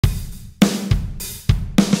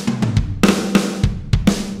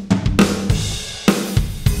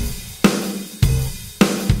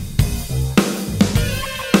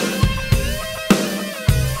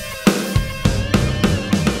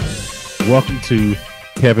Welcome to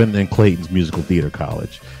Kevin and Clayton's Musical Theater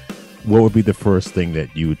College. What would be the first thing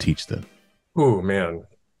that you would teach them? Oh man,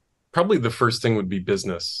 probably the first thing would be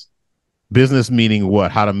business. Business meaning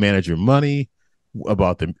what? How to manage your money,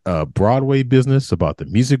 about the Broadway business, about the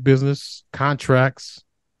music business, contracts.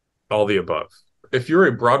 All the above. If you're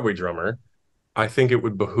a Broadway drummer, I think it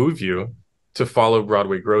would behoove you to follow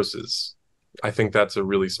Broadway grosses. I think that's a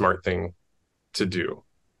really smart thing to do.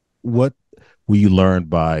 What will you learn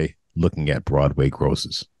by looking at Broadway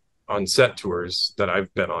grosses? On set tours that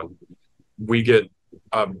I've been on, we get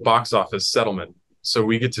a box office settlement. So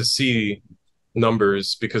we get to see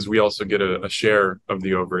numbers because we also get a share of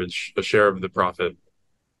the overage, a share of the profit.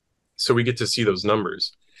 So we get to see those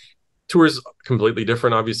numbers. Tours completely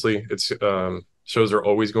different, obviously. It's shows are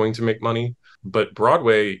always going to make money, but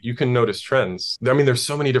Broadway, you can notice trends. I mean, there's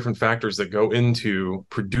so many different factors that go into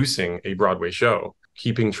producing a Broadway show,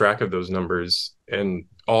 keeping track of those numbers and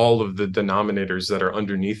all of the denominators that are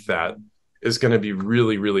underneath that is going to be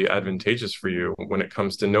really, really advantageous for you when it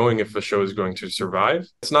comes to knowing if a show is going to survive.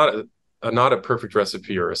 It's not a perfect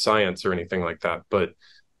recipe or a science or anything like that, but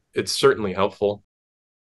it's certainly helpful.